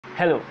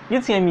Hello,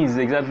 UTME is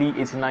exactly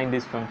 89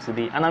 days from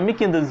today, and I'm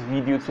making this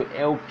video to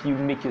help you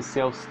make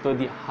yourself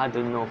study hard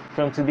enough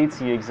from today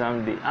to your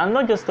exam day. And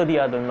not just study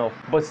hard enough,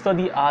 but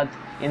study hard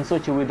in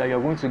such a way that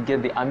you're going to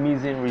get the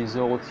amazing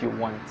results you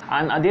want.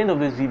 And at the end of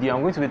this video,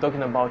 I'm going to be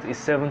talking about a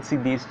 70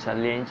 days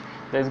challenge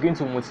that's going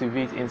to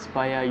motivate,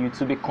 inspire you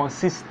to be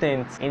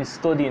consistent in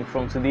studying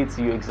from today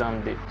to your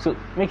exam day. So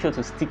make sure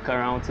to stick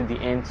around to the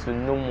end to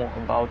know more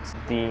about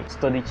the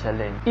study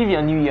challenge. If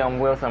you're new here, I'm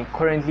Wealth. I'm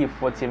currently a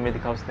fourth-year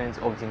medical student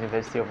of the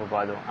University of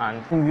Ibadan,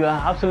 and you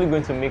are absolutely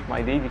going to make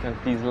my day. If you can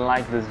please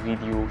like this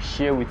video,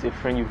 share with a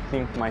friend you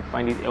think might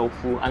find it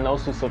helpful, and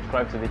also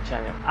subscribe to the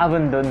channel. I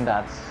haven't done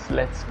that.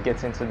 Let's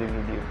get into the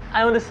video.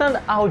 I understand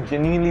how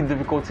genuinely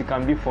difficult it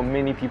can be for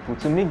many people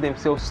to make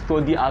themselves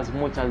study as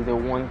much as they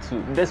want to,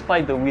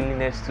 despite the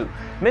willingness to.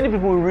 Many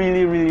people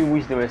really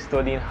wish they were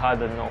studying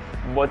hard enough,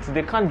 but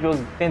they can't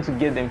just tend to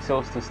get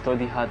themselves to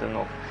study hard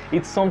enough.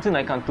 It's something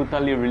I can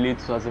totally relate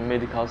to as a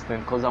medical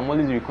student, because I'm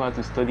always required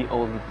to study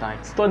all the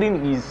time.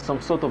 Studying is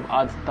some sort of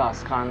hard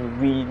task, and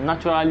we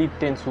naturally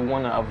tend to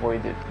want to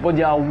avoid it. But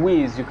there are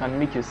ways you can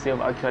make yourself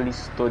actually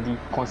study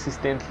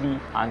consistently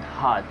and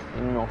hard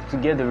enough to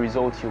get the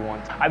results you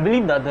want. I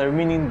believe that the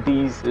remaining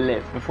days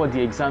left before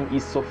the exam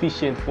is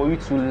sufficient for you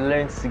to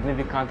learn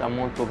significant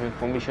amount of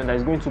information that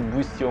is going to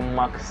boost your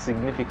marks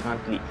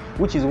significantly,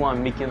 which is why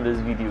I'm making this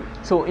video.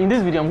 So in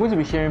this video, I'm going to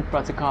be sharing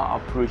practical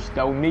approach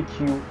that will make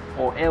you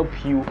or help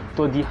you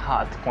study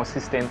hard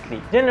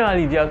consistently.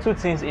 Generally, there are two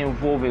things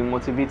involved in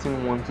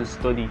motivating one to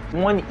study.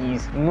 One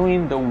is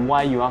knowing the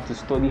why you have to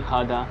study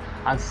harder,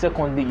 and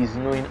secondly is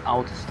knowing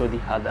how to study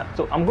harder.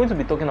 So I'm going to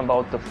be talking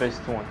about the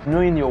first one,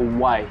 knowing your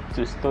why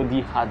to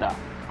study harder.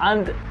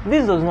 And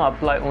this does not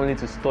apply only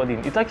to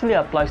studying. It actually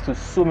applies to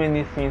so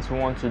many things we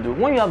want to do.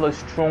 When you have a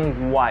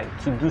strong why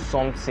to do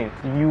something,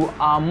 you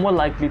are more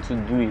likely to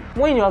do it.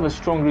 When you have a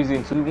strong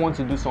reason to want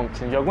to do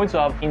something, you're going to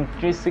have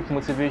intrinsic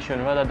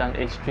motivation rather than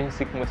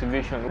extrinsic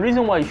motivation. The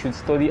reason why you should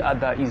study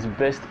harder is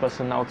best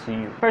personal to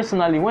you.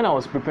 Personally, when I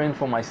was preparing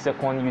for my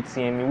second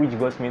UTME, which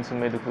got me into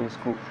medical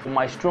school,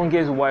 my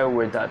strongest why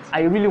were that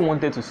I really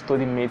wanted to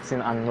study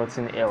medicine and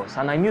nothing else.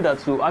 And I knew that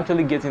to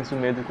actually get into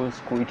medical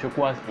school, it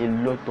requires a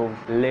lot of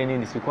learning.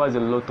 This requires a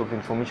lot of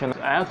information.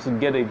 I have to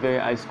get a very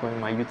high score in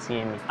my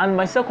UTME. And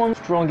my second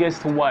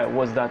strongest why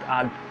was that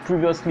I had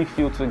previously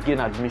failed to gain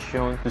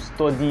admission to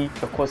study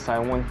the course I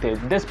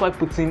wanted, despite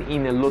putting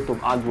in a lot of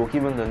hard work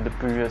even in the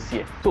previous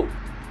year. So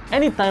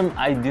anytime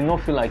I did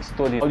not feel like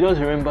studying, I'll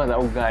just remember that,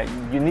 oh guy,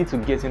 you need to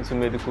get into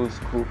medical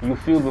school. You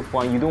failed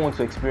before and you don't want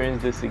to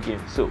experience this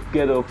again. So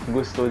get up,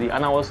 go study.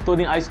 And I was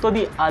studying. I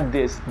studied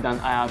hardest than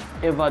I have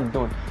ever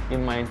done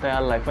in my entire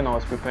life when I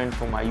was preparing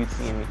for my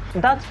UTME.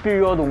 That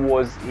period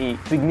was a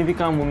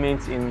significant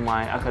moment in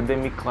my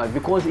academic life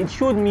because it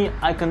showed me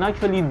I can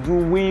actually do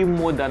way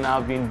more than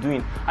I've been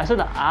doing. I saw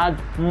that I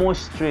had more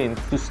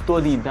strength to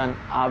study than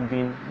I've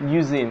been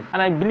using.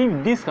 And I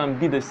believe this can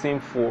be the same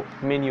for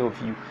many of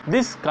you.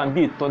 This can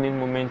be a turning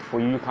moment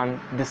for you. You can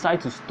decide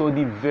to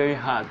study very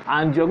hard,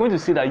 and you're going to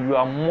see that you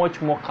are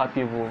much more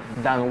capable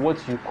than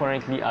what you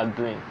currently are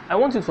doing. I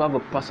want you to have a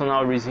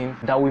personal reason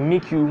that will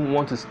make you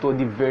want to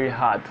study very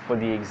hard for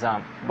the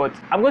exam, but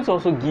I'm going to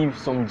also give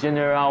some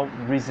general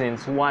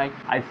reasons why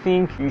I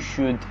think you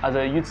should, as a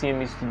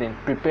UTME student,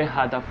 prepare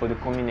harder for the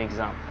coming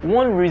exam.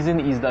 One reason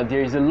is that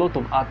there is a lot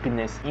of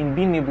happiness in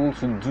being able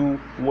to do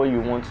what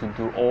you want to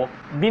do, or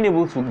being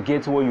able to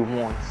get what you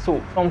want.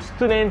 So some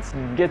students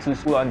get to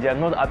school and they are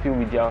not happy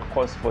with their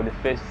course for the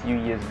first few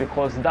years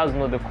because that's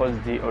not the course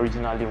they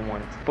originally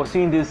want.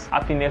 Pursuing this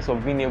happiness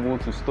of being able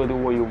to study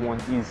what you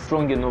want is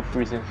strong enough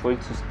reason for you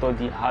to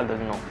study hard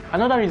enough.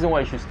 Another reason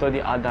why you should study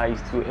harder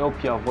is to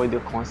help you avoid the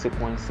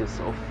consequences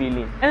of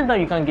failing.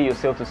 Anytime you can't get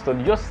yourself to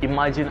study, just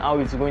imagine how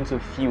it's going to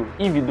feel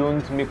if you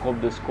don't make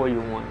up the score you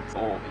want,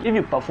 or if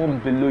you perform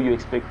below your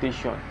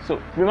expectation.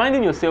 So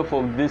reminding yourself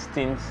of these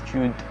things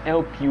should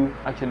help you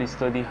actually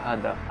study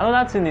harder.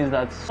 Another thing is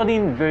that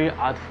studying very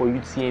hard for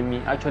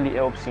UTME actually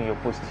helps in your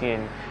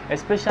post-UTME,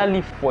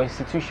 especially for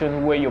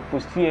institution where your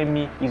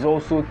post-UTME is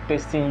also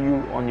testing you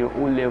on your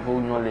O-level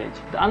knowledge.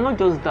 And not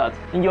just that,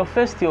 in your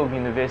first year of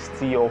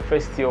university or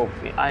first year of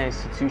a high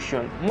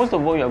institution, most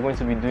of what you are going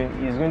to be doing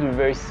is going to be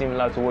very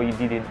similar to what you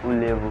did in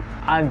O-level,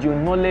 and your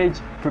knowledge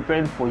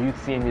preparing for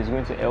UTME is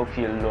going to help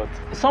you a lot.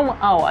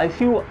 Somehow I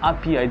feel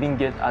happy I didn't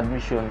get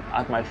admission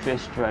at my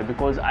first try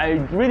because I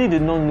really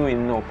did not know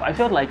enough. I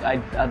felt like I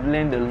had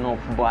learned enough,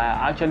 but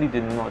I actually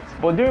did not.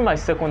 But during my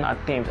second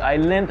attempt, I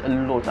learned a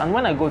lot, and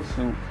when I got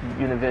to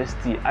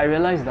university, I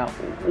realized that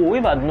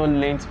if I had not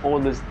learned all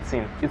these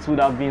things, it would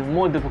have been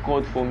more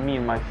difficult for me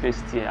in my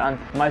first year. And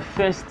my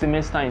first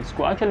semester in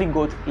school, I actually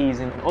got A's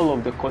in all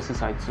of the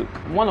courses I took.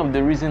 One of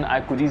the reasons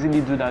I could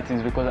easily do that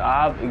is because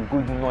I have a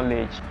good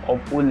knowledge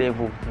of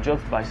O-level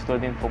just by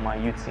studying for my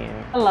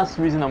UTME. The last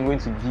reason I'm going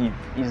to give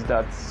is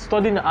that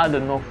studying hard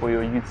enough for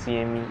your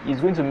UTME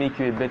is going to make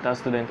you a better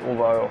student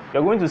overall.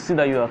 You're going to see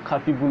that you are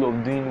capable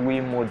of doing way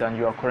more than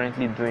you are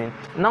currently doing.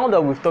 Now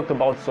that we've talked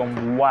about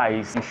some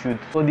whys you should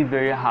study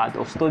very hard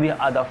or study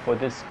harder for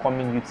this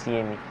coming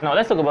UTME. Now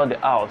let's talk about the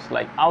hows,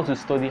 like how to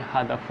study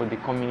harder for the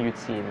coming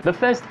UTME. The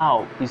first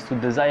how is to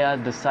desire,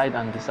 decide,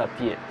 and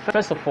disappear.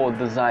 First of all,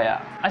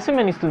 desire. I see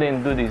many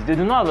students do this. They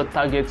do not have a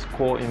target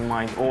score in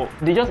mind, or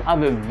they just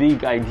have a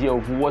vague idea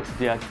of what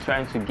they are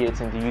trying to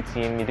get in the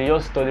UTME. They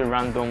just study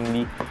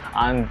randomly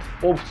and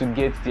hope to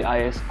get the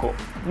highest score.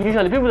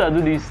 Usually people that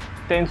do this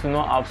tend to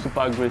not have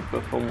super great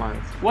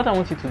performance. What I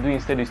want you to do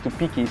instead is to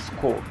pick a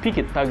score, pick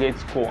a target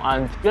score,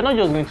 and you're not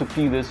just going to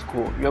pick the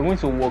score, you're going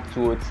to work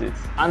towards it.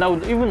 And I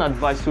would even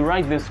advise to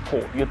write the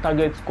score, your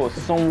target score,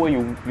 somewhere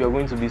you're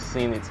going to be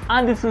seeing it.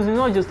 And it is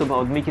not just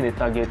about making a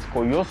target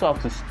score, you also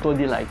have to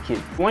study like it.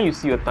 When you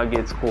see your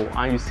target score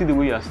and you see the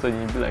way you are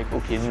studying, you'll be like,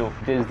 okay, no,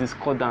 there's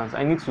discordance,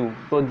 I need to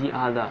study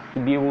harder to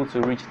be able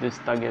to reach this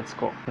target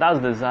score. That's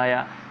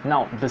desire.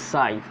 Now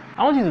decide.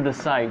 I want you to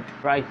decide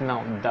right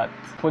now that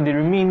for the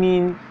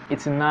remaining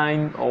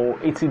 89 or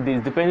 80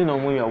 days, depending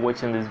on when you are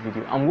watching this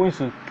video, I'm going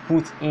to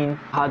put in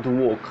hard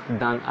work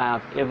than I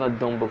have ever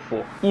done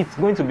before. It's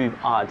going to be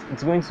hard,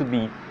 it's going to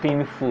be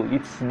painful,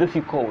 it's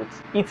difficult.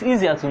 It's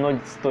easier to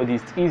not study,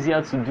 it's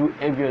easier to do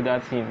every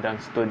other thing than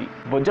study.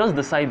 But just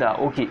decide that,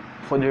 okay,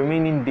 for the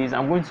remaining days,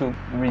 I'm going to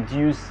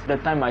reduce the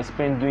time I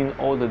spend doing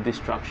all the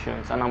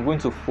distractions, and I'm going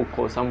to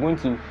focus. I'm going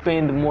to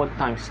spend more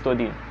time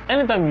studying.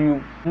 Anytime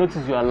you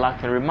notice you are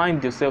lacking,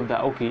 remind yourself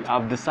that, okay,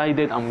 I've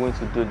decided I'm going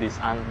to do this,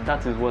 and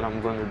that is what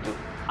I'm going to do.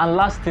 And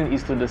last thing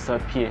is to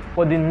disappear.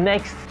 For the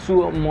next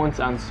 2 months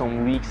and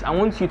some weeks, I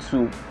want you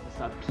to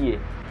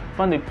disappear.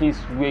 Find a place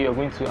where you're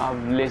going to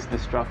have less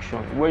distraction,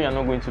 where you're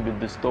not going to be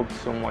disturbed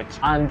so much,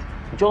 and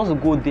just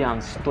go there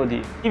and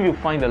study. If you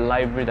find a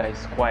library that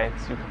is quiet,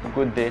 you can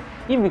go there.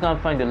 If you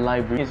can't find a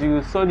library, you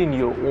will study in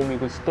your home, you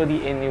can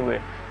study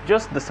anywhere.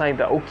 Just decide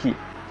that, okay,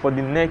 for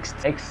the next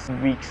X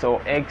weeks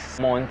or X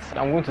months,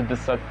 I'm going to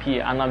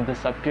disappear, and I'm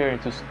disappearing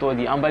to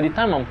study. And by the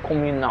time I'm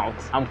coming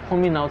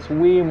out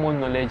way more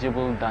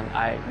knowledgeable than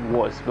I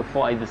was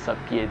before I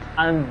disappeared.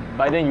 And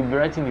by then you'll be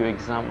writing your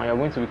exam and you're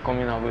going to be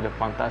coming out with a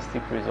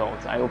fantastic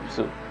result. I hope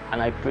so, and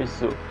I pray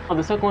so. Now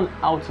the second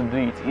how to do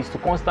it is to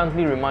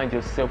constantly remind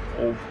yourself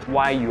of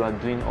why you are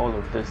doing all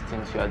of these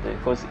things you are doing,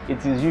 because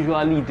it is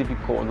usually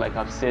difficult, like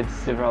I've said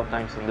several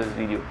times in this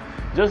video.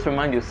 Just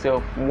remind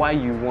yourself why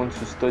you want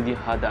to study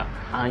harder,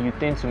 and you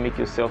tend to make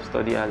yourself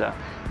study harder.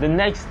 The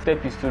next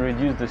step is to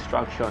reduce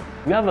distraction.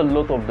 We have a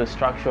lot of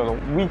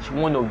distraction, which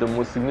one of the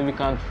most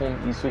significant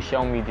form is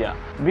social media.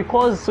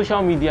 Because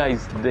social media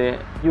is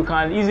there, you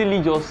can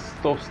easily just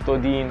stop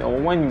studying, or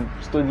when you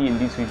study a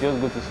little, you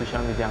just go to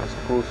social media and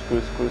scroll.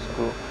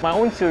 My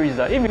own theory is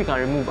that if you can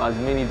remove as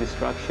many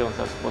distractions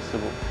as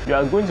possible, you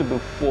are going to be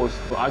forced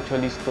to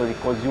actually study,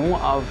 because you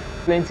won't have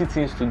plenty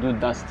things to do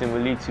that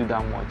stimulate you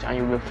that much, and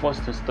you'll be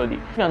forced to study.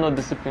 If you are not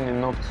disciplined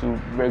enough to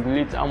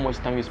regulate how much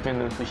time you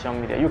spend on social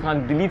media, you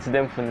can delete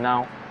them for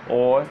now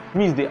or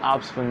miss the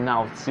apps for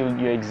now till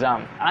your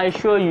exam. I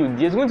assure you,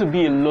 there's going to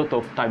be a lot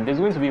of time. There's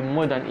going to be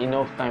more than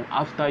enough time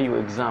after your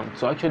exam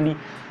to actually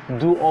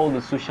do all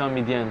the social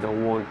media in the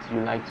world you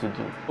like to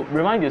do. So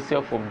remind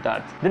yourself of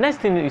that. The next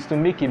thing is to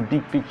make a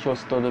big picture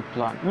study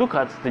plan. Look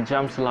at the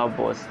JAMB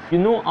syllabus. You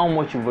know how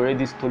much you've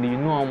already studied, you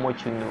know how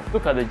much you know.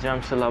 Look at the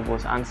JAMB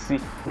syllabus and see,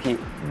 okay,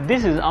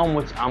 this is how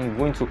much I'm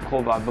going to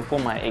cover before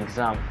my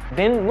exam.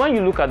 Then when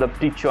you look at the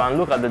picture and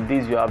look at the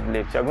days you have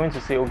left, you're going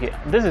to say, okay,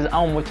 this is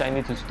how much I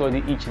need to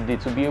study each day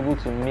to be able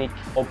to make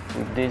up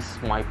with this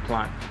my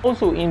plan.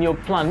 Also in your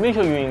plan, make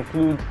sure you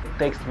include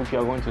textbook you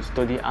are going to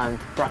study and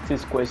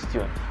practice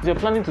questions. If you're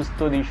planning to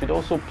study, you should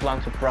also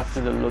plan to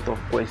practice a lot of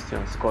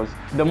questions, because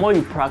the more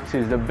you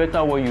practice, the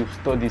better what you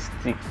study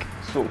stick.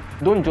 So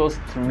don't just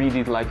read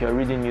it like you're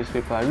reading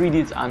newspaper. Read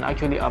it and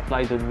actually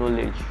apply the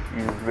knowledge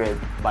you read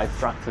by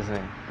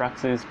practicing.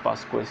 Practice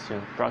past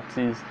questions.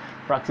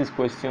 Practice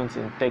questions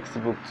in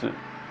textbook too.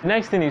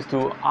 Next thing is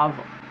to have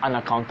an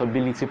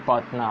accountability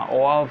partner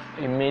or have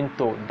a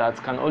mentor that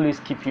can always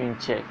keep you in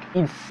check.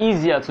 It's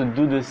easier to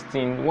do this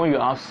thing when you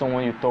have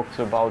someone you talk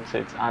to about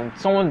it, and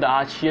someone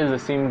that shares the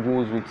same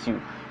goals with you.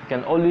 You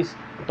can always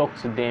talk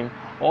to them,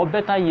 or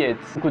better yet,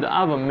 you could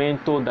have a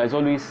mentor that is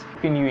always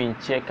keeping you in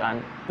check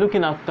and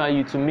looking after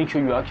you to make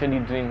sure you're actually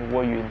doing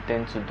what you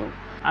intend to do.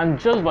 And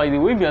just by the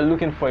way, if you're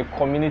looking for a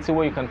community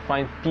where you can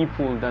find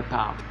people that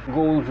are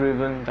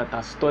goal-driven, that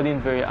are studying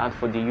very hard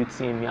for the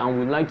UTME and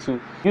would like to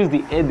use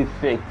the aid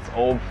effect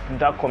of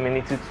that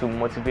community to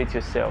motivate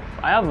yourself,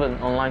 I have an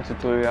online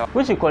tutorial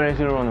which we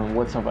currently run on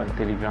WhatsApp and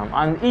Telegram.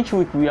 And each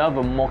week we have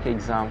a mock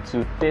exam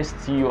to test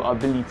your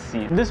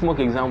ability. This mock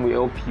exam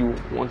will help you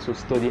want to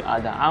study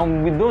harder.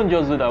 And we don't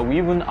just do that, we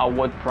even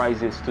award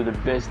prizes to the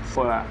best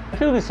scorer. I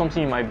feel this is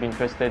something you might be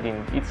interested in.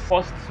 It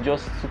costs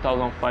just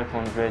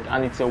 2,500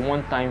 and it's a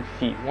one-time one-time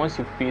fee. Once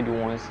you've paid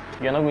once,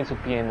 you're not going to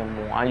pay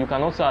anymore. And you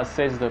can also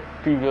access the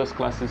previous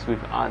classes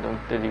we've had on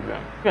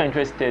Telegram. If you're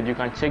interested, you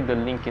can check the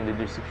link in the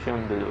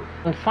description below.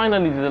 And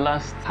finally, the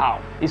last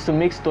how is to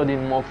make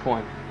studying more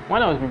fun.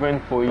 When I was preparing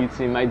for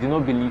UTM, I did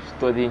not believe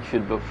studying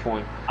should be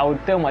fun. I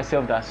would tell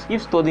myself that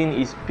if studying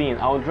is pain,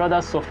 I would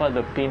rather suffer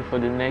the pain for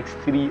the next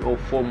 3 or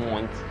 4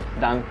 months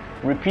than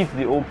repeat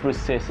the whole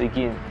process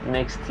again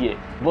next year.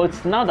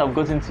 But now that I've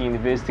gotten to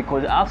university,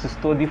 because I have to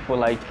study for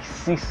like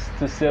 6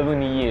 to 7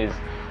 years,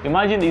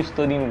 imagine if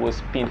studying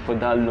was pain for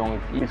that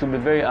long. It would be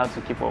very hard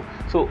to keep up.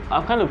 So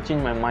I've kind of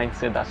changed my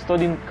mindset that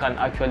studying can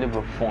actually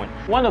be fun.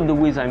 One of the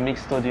ways I make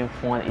studying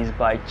fun is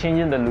by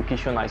changing the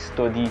location I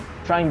study,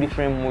 trying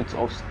different modes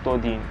of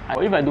studying.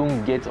 If I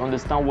don't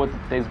understand what the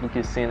textbook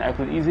is saying, I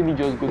could easily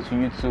just go to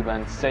YouTube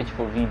and search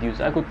for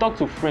videos. I could talk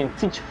to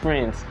friends, teach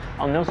friends,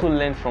 and also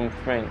learn from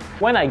friends.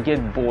 When I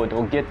get bored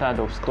or get tired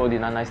of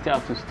studying and I still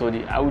have to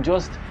study, I will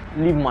just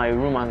leave my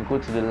room and go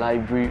to the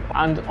library.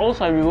 And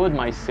also I reward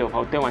myself.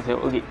 I'll tell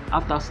myself, okay,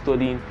 after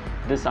studying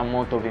this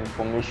amount of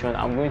information,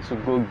 I'm going to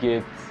go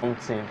get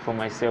something for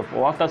myself,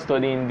 or after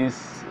studying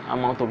this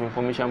amount of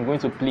information, I'm going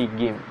to play a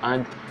game.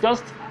 And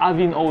just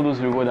having all those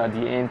rewards at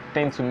the end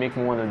tend to make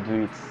me want to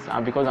do it,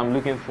 and because I'm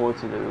looking forward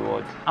to the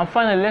reward. And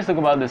finally, let's talk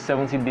about the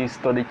 70-day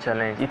study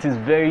challenge. It is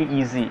very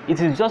easy. It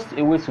is just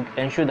a way to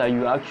ensure that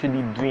you're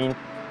actually doing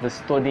the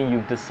studying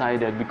you've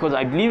decided, because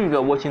I believe if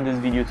you're watching this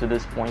video to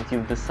this point,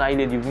 you've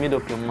decided, you've made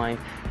up your mind,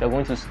 you're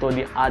going to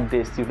study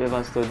hardest you've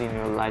ever studied in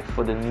your life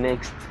for the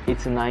next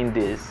 89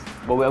 days.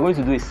 But we are going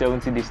to do a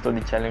 70-day study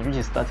challenge, which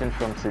is starting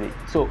from today.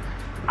 So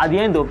at the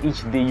end of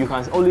each day, you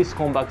can always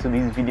come back to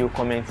this video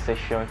comment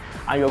section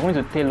and you're going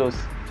to tell us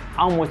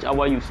how much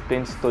hour you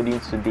spent studying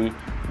today,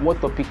 what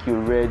topic you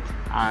read,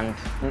 and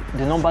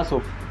the numbers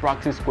of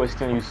practice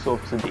questions you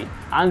solved today.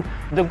 And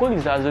the goal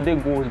is that as the day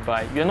goes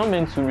by, you're not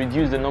meant to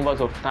reduce the numbers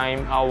of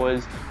time,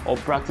 hours, or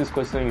practice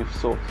questions you've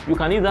solved. You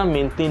can either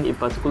maintain a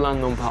particular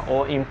number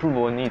or improve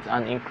on it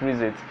and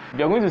increase it.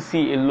 You're going to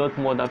see a lot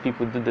more that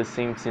people do the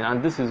same thing,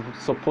 and this is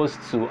supposed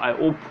to, I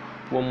hope,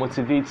 will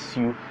motivate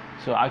you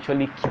to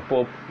actually keep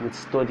up with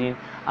studying.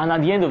 And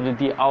at the end of the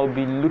day, I'll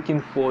be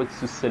looking forward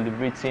to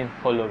celebrating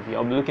all of you.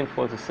 I'll be looking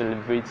forward to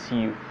celebrate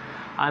you.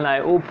 And I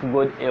hope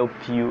God help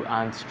you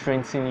and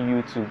strengthen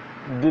you to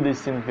do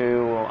this thing very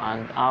well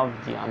and have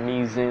the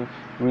amazing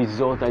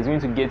result that is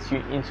going to get you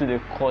into the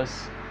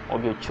course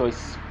of your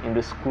choice in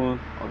the school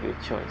of your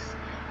choice.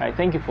 Alright,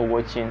 thank you for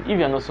watching. If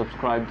you are not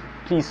subscribed,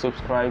 please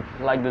subscribe,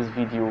 like this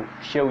video,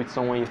 share with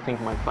someone you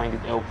think might find it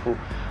helpful.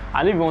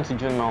 And if you want to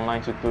join my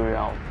online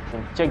tutorial,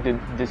 check the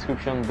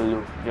description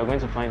below. You're going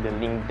to find the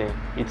link there.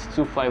 It's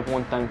 2-5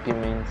 one-time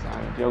payments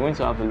and you're going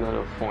to have a lot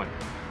of fun.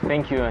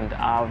 Thank you and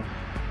have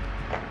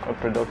a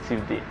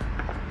productive day.